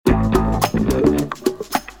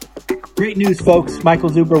Great news, folks.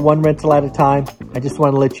 Michael Zuber, One Rental at a Time. I just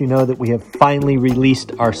want to let you know that we have finally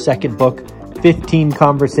released our second book, 15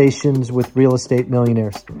 Conversations with Real Estate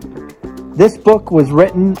Millionaires. This book was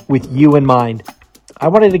written with you in mind. I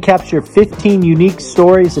wanted to capture 15 unique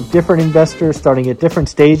stories of different investors starting at different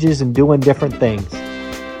stages and doing different things.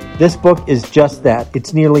 This book is just that.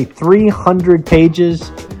 It's nearly 300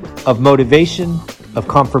 pages of motivation, of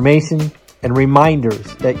confirmation, and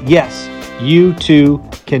reminders that yes, you too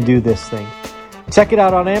can do this thing. Check it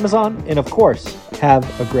out on Amazon, and of course, have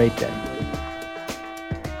a great day.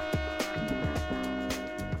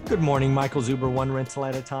 Good morning, Michael Zuber, One Rental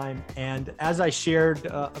at a Time. And as I shared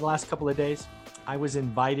the last couple of days, I was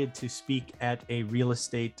invited to speak at a real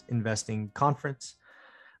estate investing conference.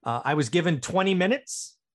 I was given 20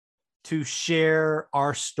 minutes to share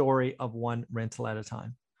our story of one rental at a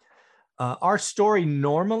time. Our story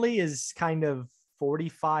normally is kind of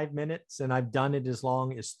 45 minutes, and I've done it as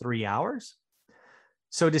long as 3 hours.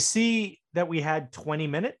 So to see that we had 20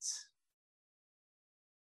 minutes,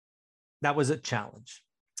 that was a challenge.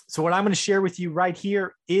 So what I'm going to share with you right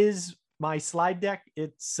here is my slide deck.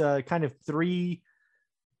 It's kind of three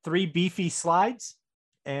beefy slides.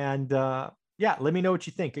 And yeah, let me know what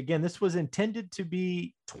you think. Again, this was intended to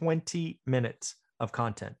be 20 minutes of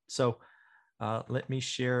content. So let me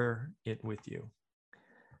share it with you.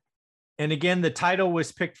 And again, the title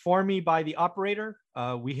was picked for me by the operator.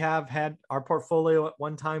 We have had our portfolio at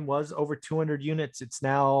one time was over 200 units. It's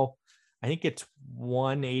now, I think it's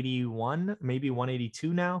 181, maybe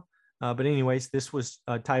 182 now. But anyways, this was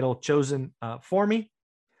a title chosen for me.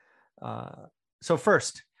 So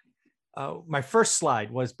first, my first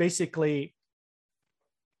slide was basically,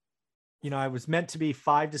 I was meant to be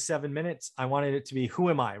 5 to 7 minutes. I wanted it to be,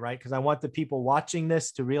 who am I, right? Because I want the people watching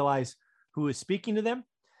this to realize who is speaking to them.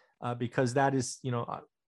 Because that is,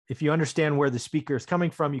 if you understand where the speaker is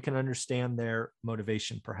coming from, you can understand their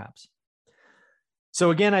motivation, perhaps.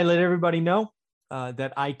 So again, I let everybody know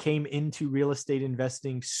that I came into real estate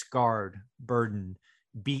investing scarred, burdened,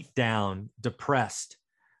 beat down, depressed.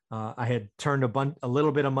 I had turned a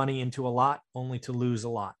little bit of money into a lot, only to lose a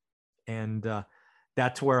lot. And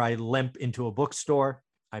that's where I limp into a bookstore.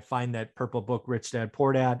 I find that purple book, Rich Dad,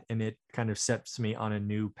 Poor Dad, and it kind of sets me on a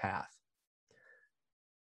new path.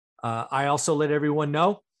 I also let everyone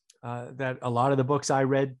know that a lot of the books I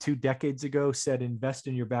read 2 decades ago said invest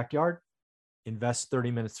in your backyard, invest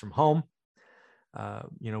 30 minutes from home.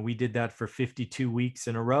 We did that for 52 weeks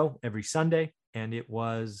in a row every Sunday, and it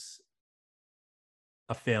was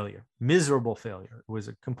a failure, miserable failure. It was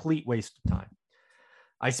a complete waste of time.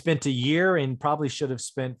 I spent a year and probably should have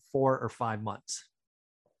spent 4 or 5 months.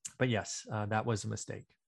 But yes, that was a mistake.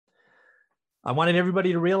 I wanted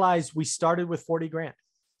everybody to realize we started with 40 grand.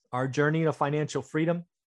 Our journey to financial freedom,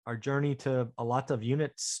 our journey to a lot of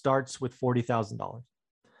units starts with $40,000.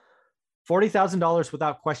 $40,000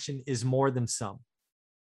 without question is more than some.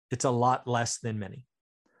 It's a lot less than many.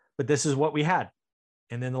 But this is what we had.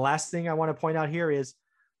 And then the last thing I want to point out here is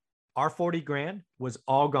our 40 grand was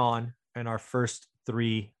all gone in our first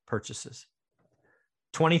 3 purchases.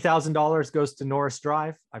 $20,000 goes to Norris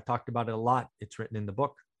Drive. I've talked about it a lot. It's written in the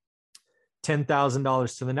book.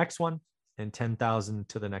 $10,000 to the next one, and $10,000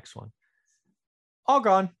 to the next one. All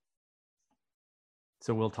gone.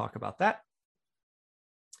 So we'll talk about that.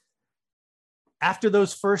 After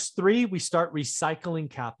those first 3, we start recycling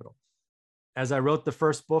capital. As I wrote the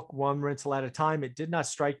first book, One Rental at a Time, it did not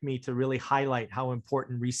strike me to really highlight how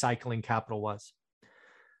important recycling capital was.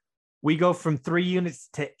 We go from 3 units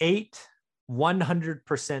to 8,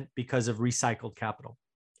 100% because of recycled capital.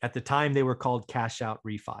 At the time, they were called cash out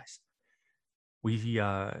refis. We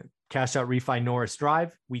cash out refi Norris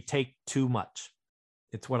Drive. We take too much.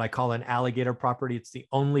 It's what I call an alligator property. It's the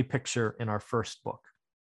only picture in our first book.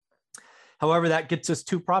 However, that gets us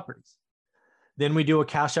 2 properties. Then we do a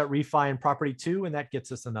cash out refi in property 2, and that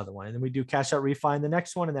gets us another one. And then we do cash out refi in the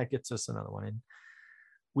next one, and that gets us another one. And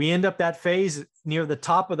we end up that phase near the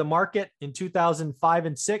top of the market in 2005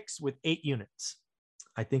 and 6 with 8 units.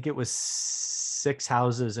 I think it was 6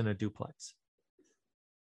 houses and a duplex.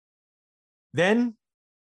 Then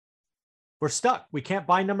we're stuck. We can't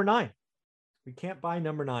buy number 9. We can't buy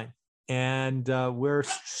number 9. And we're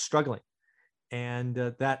struggling. And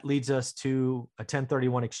that leads us to a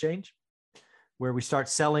 1031 exchange where we start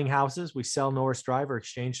selling houses. We sell Norris Drive or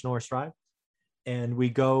exchange Norris Drive. And we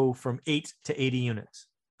go from 8 to 80 units.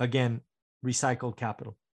 Again, recycled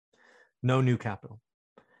capital. No new capital.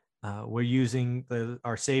 We're using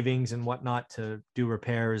our savings and whatnot to do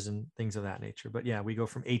repairs and things of that nature. But yeah, we go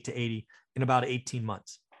from 8 to 80 in about 18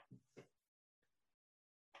 months.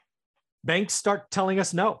 Banks start telling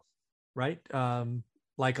us no, right?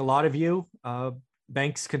 like a lot of you,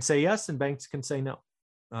 banks can say yes and banks can say no.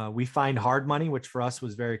 We find hard money, which for us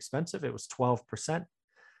was very expensive. It was 12%,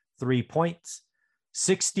 3 points,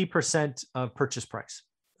 60% of purchase price.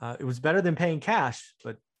 It was better than paying cash,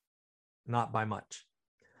 but not by much.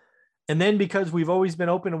 And then because we've always been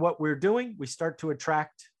open to what we're doing, we start to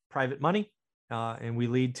attract private money, and we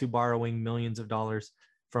lead to borrowing millions of dollars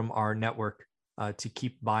from our network to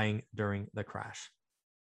keep buying during the crash.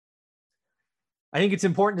 I think it's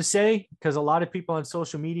important to say, because a lot of people on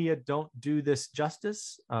social media don't do this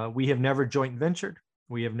justice. We have never joint ventured.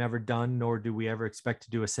 We have never done, nor do we ever expect to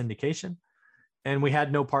do a syndication. And we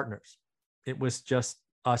had no partners. It was just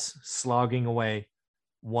us slogging away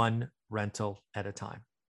one rental at a time.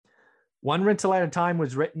 One rental at a time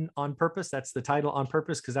was written on purpose. That's the title, on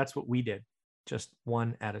purpose, because that's what we did, just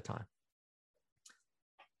one at a time.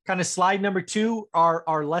 Kind of slide number 2 are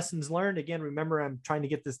our lessons learned. Again, remember, I'm trying to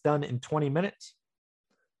get this done in 20 minutes.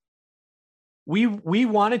 We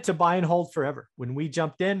wanted to buy and hold forever. When we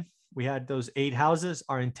jumped in, we had those 8 houses.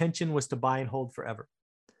 Our intention was to buy and hold forever.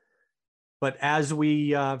 But as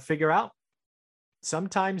we figure out,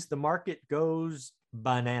 sometimes the market goes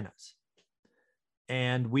bananas.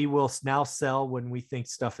 And we will now sell when we think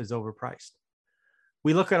stuff is overpriced.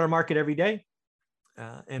 We look at our market every day,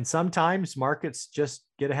 and sometimes markets just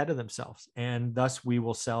get ahead of themselves, and thus we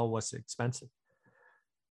will sell what's expensive.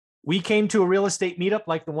 We came to a real estate meetup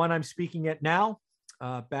like the one I'm speaking at now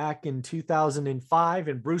back in 2005,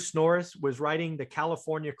 and Bruce Norris was writing The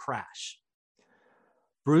California Crash.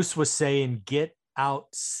 Bruce was saying, get out,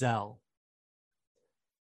 sell.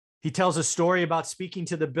 He tells a story about speaking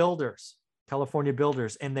to the builders, California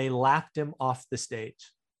builders, and they laughed him off the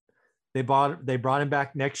stage. They brought him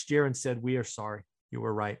back next year and said, we are sorry, you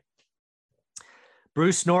were right.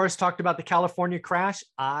 Bruce Norris talked about the California crash.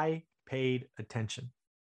 I paid attention.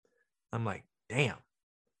 I'm like, damn,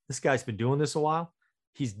 this guy's been doing this a while.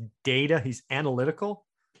 He's data, he's analytical.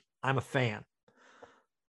 I'm a fan.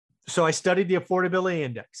 So I studied the affordability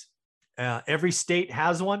index. Every state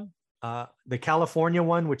has one. The California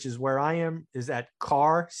one, which is where I am, is at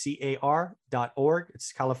CAR.org.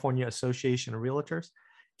 It's California Association of Realtors.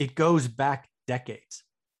 It goes back decades.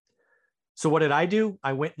 So what did I do?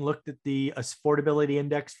 I went and looked at the affordability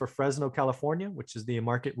index for Fresno, California, which is the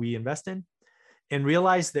market we invest in, and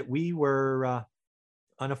realized that we were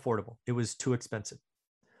unaffordable. It was too expensive.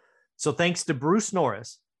 So thanks to Bruce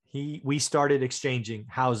Norris, we started exchanging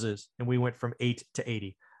houses, and we went from 8 to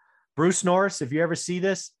 80. Bruce Norris, if you ever see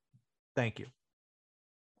this, thank you.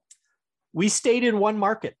 We stayed in one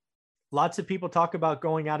market. Lots of people talk about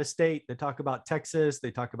going out of state. They talk about Texas.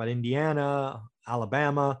 They talk about Indiana,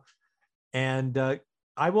 Alabama. And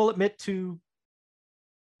I will admit to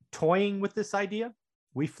toying with this idea.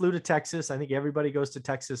 We flew to Texas. I think everybody goes to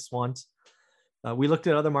Texas once. We looked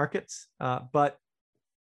at other markets. But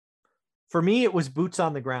for me, it was boots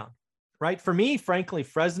on the ground, right? For me, frankly,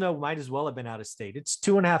 Fresno might as well have been out of state. It's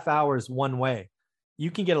 2.5 hours one way.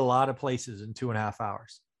 You can get a lot of places in 2.5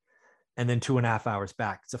 hours, and then 2.5 hours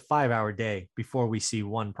back. It's a 5-hour day before we see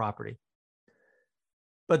one property.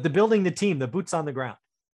 But the building the team, the boots on the ground.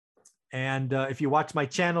 And if you watch my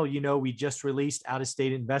channel, you know we just released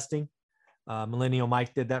out-of-state investing. Millennial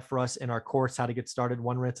Mike did that for us in our course, How to Get Started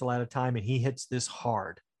One Rental at a Time. And he hits this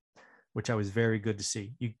hard, which I was very good to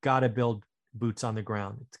see. You got to build boots on the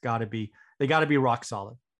ground. They got to be rock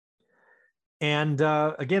solid. And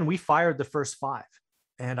again, we fired the first 5.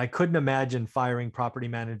 And I couldn't imagine firing property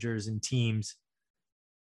managers and teams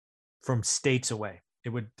from states away. It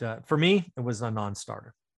would, for me, it was a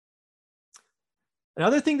non-starter.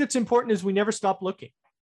 Another thing that's important is we never stop looking,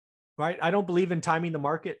 right? I don't believe in timing the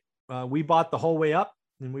market. We bought the whole way up,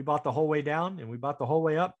 and we bought the whole way down, and we bought the whole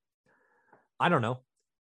way up. I don't know.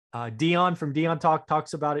 Dion from Dion Talk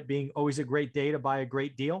talks about it being always a great day to buy a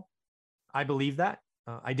great deal. I believe that.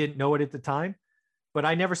 I didn't know it at the time, but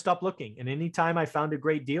I never stopped looking. And anytime I found a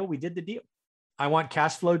great deal, we did the deal. I want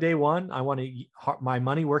cash flow day one. I want my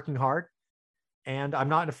money working hard, and I'm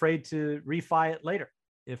not afraid to refi it later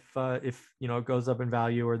if it goes up in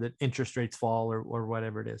value, or the interest rates fall, or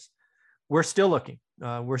whatever it is. We're still looking.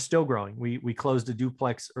 We're still growing. We closed a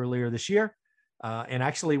duplex earlier this year, and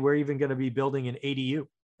actually we're even going to be building an ADU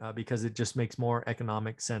because it just makes more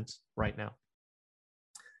economic sense right now.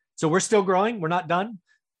 So we're still growing. We're not done.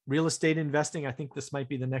 Real estate investing, I think this might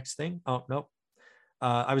be the next thing. Oh, no.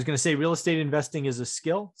 I was going to say real estate investing is a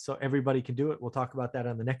skill, so everybody can do it. We'll talk about that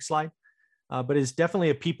on the next slide. But it's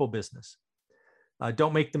definitely a people business.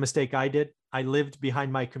 Don't make the mistake I did. I lived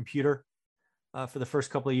behind my computer for the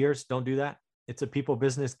first couple of years. Don't do that. It's a people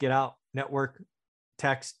business. Get out, network,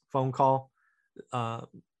 text, phone call.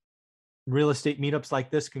 real estate meetups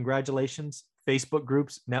like this, congratulations. Facebook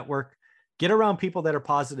groups, network, get around people that are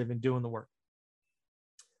positive and doing the work.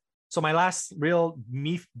 So my last real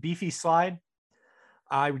beefy slide,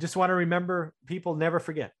 I just want to remember people never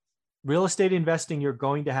forget. Real estate investing, you're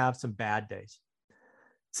going to have some bad days.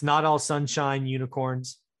 It's not all sunshine,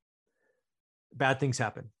 unicorns. Bad things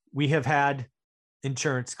happen. We have had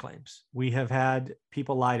insurance claims. We have had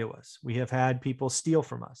people lie to us. We have had people steal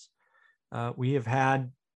from us. We have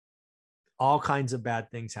had all kinds of bad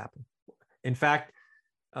things happen. In fact,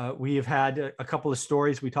 we have had a couple of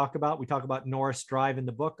stories we talk about. We talk about Norris Drive in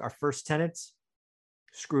the book. Our first tenants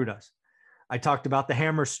screwed us. I talked about the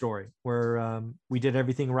Hammer story where we did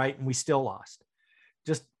everything right and we still lost.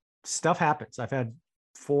 Just stuff happens. I've had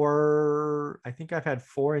four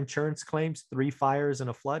insurance claims, 3 fires and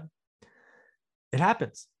a flood. It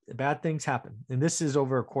happens. Bad things happen. And this is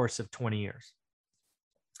over a course of 20 years.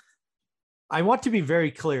 I want to be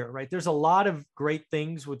very clear, right? There's a lot of great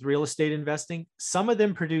things with real estate investing. Some of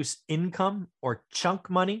them produce income or chunk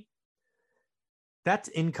money. That's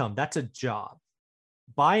income. That's a job.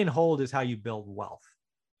 Buy and hold is how you build wealth.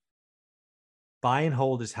 Buy and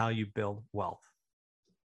hold is how you build wealth.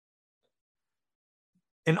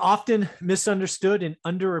 An often misunderstood and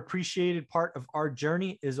underappreciated part of our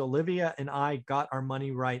journey is Olivia and I got our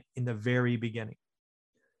money right in the very beginning.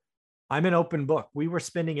 I'm an open book. We were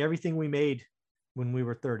spending everything we made when we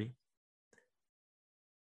were 30.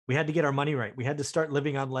 We had to get our money right. We had to start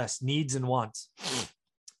living on less needs and wants.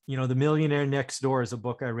 You know, The Millionaire Next Door is a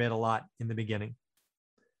book I read a lot in the beginning.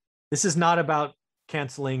 This is not about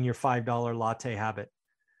canceling your $5 latte habit.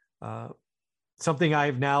 Something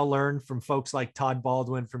I've now learned from folks like Todd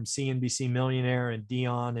Baldwin from CNBC Millionaire and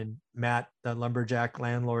Dion and Matt, the lumberjack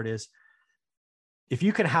landlord, is if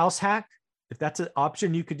you can house hack, if that's an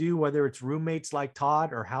option you could do, whether it's roommates like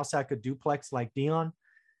Todd or house hack a duplex like Dion,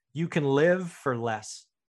 you can live for less.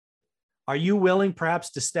 Are you willing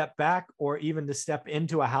perhaps to step back or even to step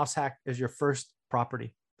into a house hack as your first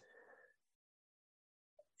property?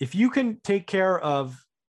 If you can take care of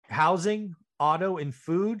housing, auto, and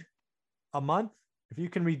food a month, if you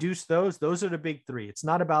can reduce those are the big 3. It's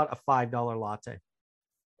not about a $5 latte.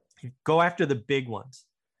 You go after the big ones.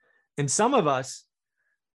 And some of us,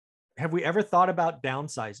 have we ever thought about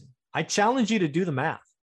downsizing? I challenge you to do the math,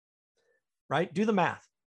 right? Do the math.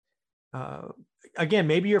 Again,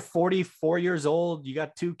 maybe you're 44 years old, you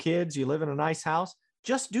got 2 kids, you live in a nice house.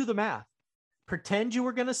 Just do the math. Pretend you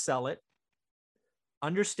were going to sell it.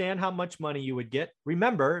 Understand how much money you would get.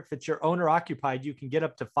 Remember, if it's your owner occupied, you can get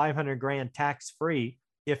up to $500,000 tax-free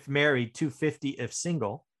if married, $250,000 if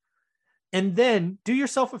single. And then do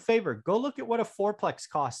yourself a favor. Go look at what a 4-plex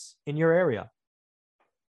costs in your area.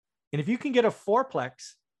 And if you can get a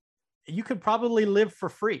 4-plex, you could probably live for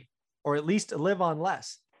free or at least live on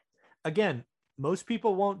less. Again, most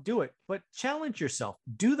people won't do it, but challenge yourself.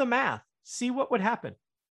 Do the math. See what would happen.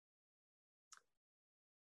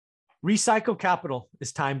 Recycle capital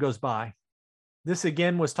as time goes by. This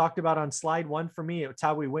again was talked about on slide 1 for me. It's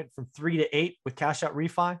how we went from 3 to 8 with cash out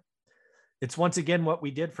refi. It's once again what we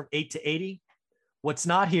did from 8 to 80. What's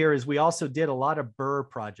not here is we also did a lot of BRRRR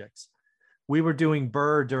projects. We were doing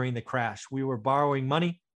BRRRR during the crash. We were borrowing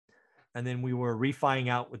money and then we were refining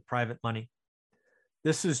out with private money.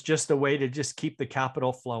 This is just a way to just keep the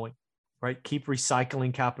capital flowing, right? Keep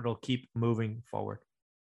recycling capital, keep moving forward.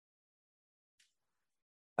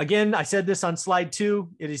 Again, I said this on slide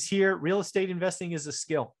 2. It is here. Real estate investing is a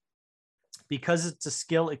skill. Because it's a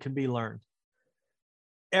skill, it can be learned.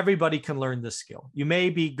 Everybody can learn this skill. You may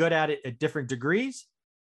be good at it at different degrees,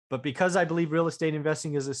 but because I believe real estate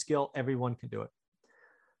investing is a skill, everyone can do it.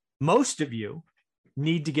 Most of you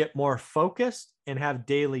need to get more focused and have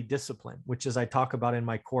daily discipline, which as I talk about in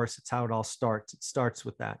my course, it's how it all starts. It starts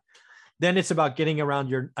with that. Then it's about getting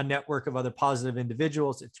around a network of other positive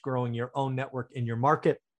individuals. It's growing your own network in your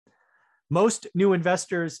market. Most new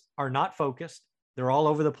investors are not focused. They're all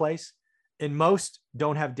over the place. And most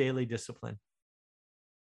don't have daily discipline.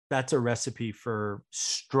 That's a recipe for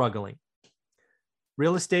struggling.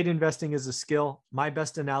 Real estate investing is a skill. My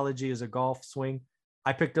best analogy is a golf swing.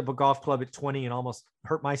 I picked up a golf club at 20 and almost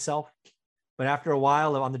hurt myself. But after a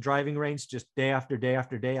while on the driving range, just day after day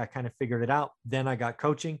after day, I kind of figured it out. Then I got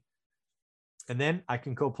coaching. And then I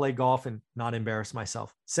can go play golf and not embarrass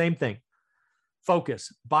myself. Same thing.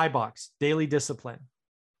 Focus, buy box, daily discipline.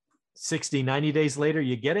 60, 90 days later,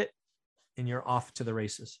 you get it and you're off to the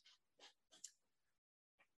races.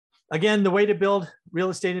 Again, the way to build real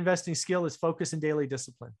estate investing skill is focus and daily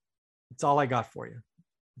discipline. It's all I got for you.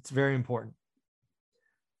 It's very important.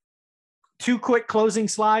 2 quick closing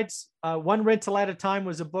slides. One Rental at a Time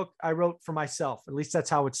was a book I wrote for myself. At least that's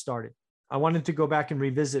how it started. I wanted to go back and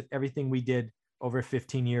revisit everything we did over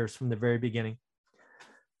 15 years from the very beginning.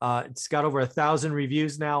 It's got over 1,000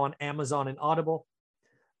 reviews now on Amazon and Audible.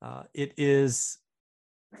 It is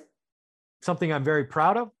something I'm very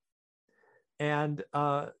proud of. And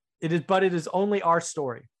it is only our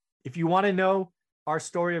story. If you want to know our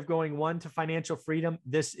story of going one to financial freedom,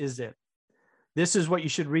 this is it. This is what you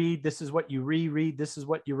should read. This is what you reread. This is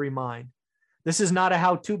what you remind. This is not a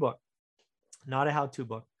how-to book, not a how-to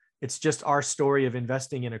book. It's just our story of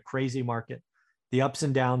investing in a crazy market, the ups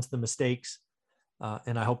and downs, the mistakes,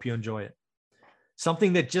 and I hope you enjoy it.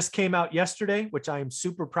 Something that just came out yesterday, which I am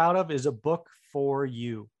super proud of, is a book for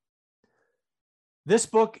you. This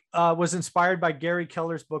book was inspired by Gary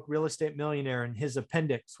Keller's book, Real Estate Millionaire, and his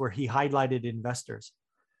appendix where he highlighted investors.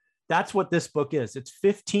 That's what this book is. It's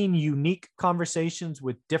 15 unique conversations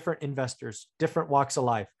with different investors, different walks of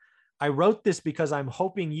life. I wrote this because I'm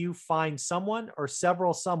hoping you find someone or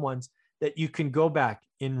several someones that you can go back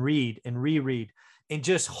and read and reread and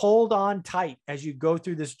just hold on tight as you go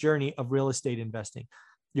through this journey of real estate investing.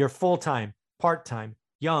 You're full-time, part-time,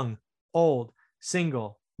 young, old,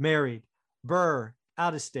 single, married, Burr,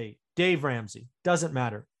 out of state, Dave Ramsey, doesn't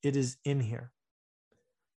matter. It is in here.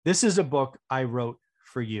 This is a book I wrote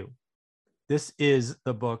for you. This is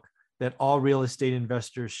the book that all real estate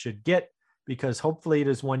investors should get, because hopefully it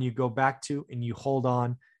is one you go back to and you hold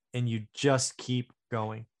on and you just keep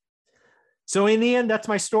going. So in the end, that's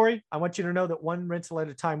my story. I want you to know that one rental at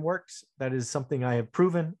a time works. That is something I have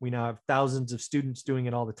proven. We now have thousands of students doing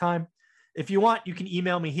it all the time. If you want, you can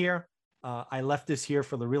email me here. I left this here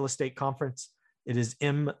for the real estate conference. It is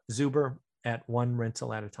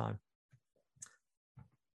mzuber@onerentalatatime.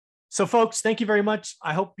 So folks, thank you very much.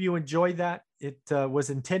 I hope you enjoyed that. It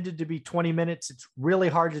was intended to be 20 minutes. It's really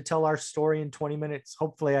hard to tell our story in 20 minutes.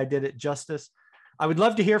 Hopefully I did it justice. I would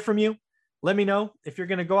love to hear from you. Let me know if you're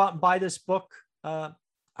going to go out and buy this book. I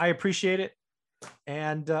appreciate it.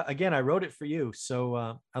 And again, I wrote it for you.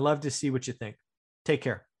 So I love to see what you think. Take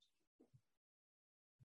care.